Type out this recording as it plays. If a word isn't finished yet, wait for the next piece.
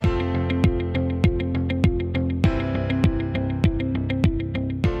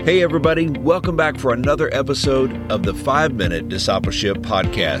Hey everybody, welcome back for another episode of the 5-Minute Discipleship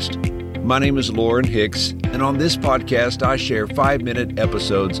Podcast. My name is Lauren Hicks, and on this podcast I share 5-minute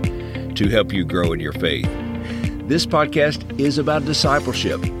episodes to help you grow in your faith. This podcast is about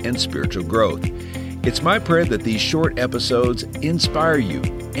discipleship and spiritual growth. It's my prayer that these short episodes inspire you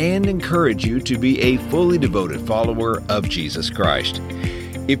and encourage you to be a fully devoted follower of Jesus Christ.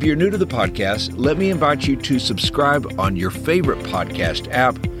 If you're new to the podcast, let me invite you to subscribe on your favorite podcast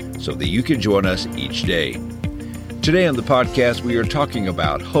app so that you can join us each day. Today on the podcast, we are talking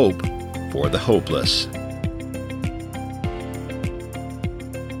about hope for the hopeless.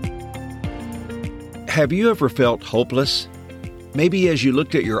 Have you ever felt hopeless? Maybe as you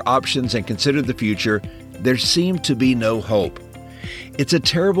looked at your options and considered the future, there seemed to be no hope. It's a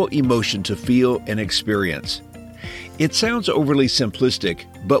terrible emotion to feel and experience. It sounds overly simplistic,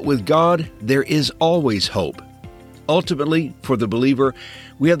 but with God, there is always hope. Ultimately, for the believer,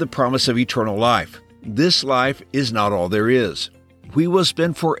 we have the promise of eternal life. This life is not all there is. We will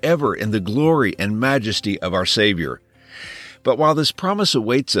spend forever in the glory and majesty of our Savior. But while this promise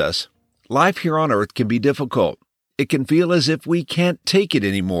awaits us, life here on earth can be difficult. It can feel as if we can't take it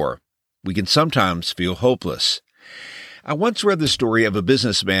anymore. We can sometimes feel hopeless. I once read the story of a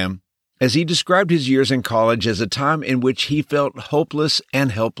businessman as he described his years in college as a time in which he felt hopeless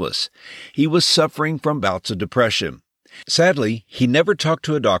and helpless. He was suffering from bouts of depression. Sadly, he never talked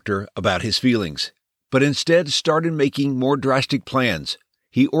to a doctor about his feelings, but instead started making more drastic plans.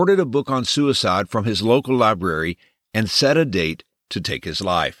 He ordered a book on suicide from his local library and set a date to take his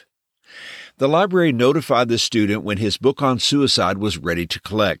life. The library notified the student when his book on suicide was ready to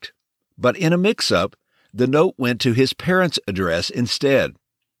collect, but in a mix-up, the note went to his parents' address instead.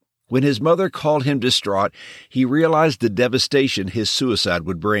 When his mother called him distraught, he realized the devastation his suicide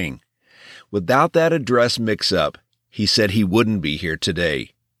would bring. Without that address mix-up, he said he wouldn't be here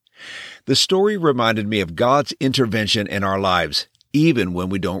today. The story reminded me of God's intervention in our lives, even when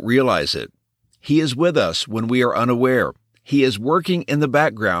we don't realize it. He is with us when we are unaware. He is working in the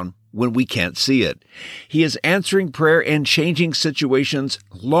background when we can't see it. He is answering prayer and changing situations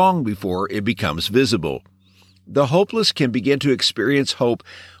long before it becomes visible. The hopeless can begin to experience hope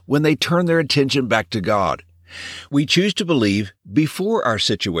when they turn their attention back to God. We choose to believe before our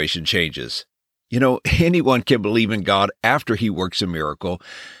situation changes. Anyone can believe in God after He works a miracle,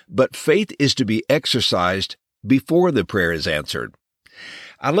 but faith is to be exercised before the prayer is answered.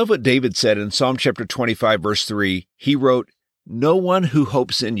 I love what David said in Psalm chapter 25, verse 3. He wrote, "No one who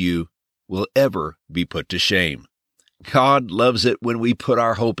hopes in you will ever be put to shame." God loves it when we put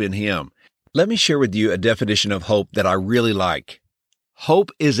our hope in Him. Let me share with you a definition of hope that I really like.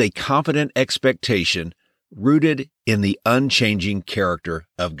 Hope is a confident expectation rooted in the unchanging character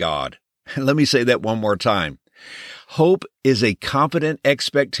of God. Let me say that one more time. Hope is a confident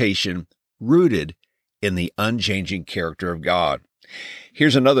expectation rooted in the unchanging character of God.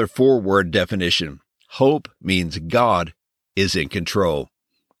 Here's another 4-word definition. Hope means God is in control.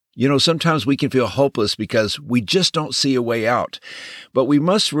 Sometimes we can feel hopeless because we just don't see a way out. But we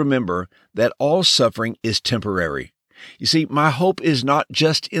must remember that all suffering is temporary. You see, my hope is not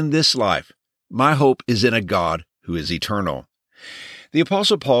just in this life. My hope is in a God who is eternal. The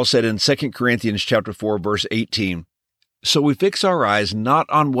Apostle Paul said in 2 Corinthians chapter 4, verse 18, "So we fix our eyes not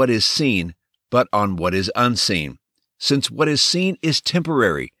on what is seen, but on what is unseen, since what is seen is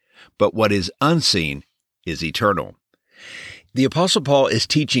temporary, but what is unseen is eternal." The Apostle Paul is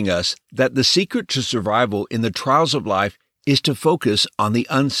teaching us that the secret to survival in the trials of life is to focus on the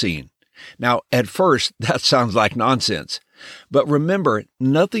unseen. Now, at first, that sounds like nonsense. But remember,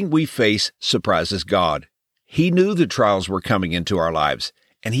 nothing we face surprises God. He knew the trials were coming into our lives,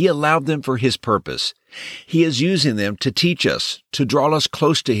 and He allowed them for His purpose. He is using them to teach us, to draw us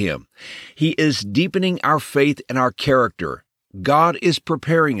close to Him. He is deepening our faith and our character. God is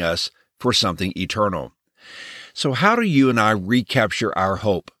preparing us for something eternal. So how do you and I recapture our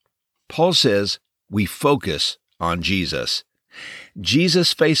hope? Paul says we focus on Jesus.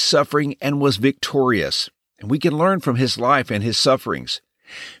 Jesus faced suffering and was victorious, and we can learn from His life and His sufferings.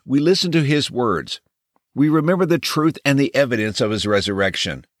 We listen to His words. We remember the truth and the evidence of His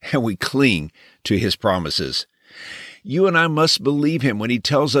resurrection, and we cling to His promises. You and I must believe Him when He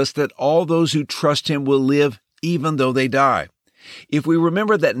tells us that all those who trust Him will live even though they die. If we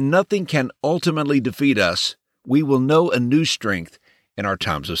remember that nothing can ultimately defeat us, we will know a new strength in our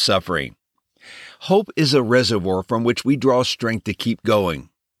times of suffering. Hope is a reservoir from which we draw strength to keep going.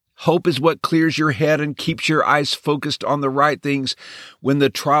 Hope is what clears your head and keeps your eyes focused on the right things when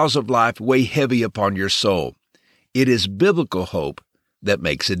the trials of life weigh heavy upon your soul. It is biblical hope that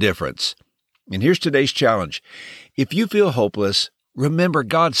makes a difference. And here's today's challenge. If you feel hopeless, Remember,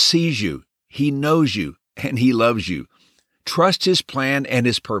 God sees you, He knows you, and He loves you. Trust His plan and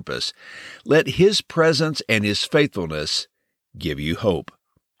His purpose. Let His presence and His faithfulness give you hope.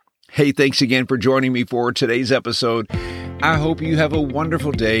 Hey, thanks again for joining me for today's episode. I hope you have a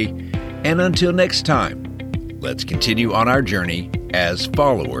wonderful day, and until next time, let's continue on our journey as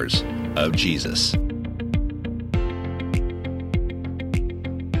followers of Jesus.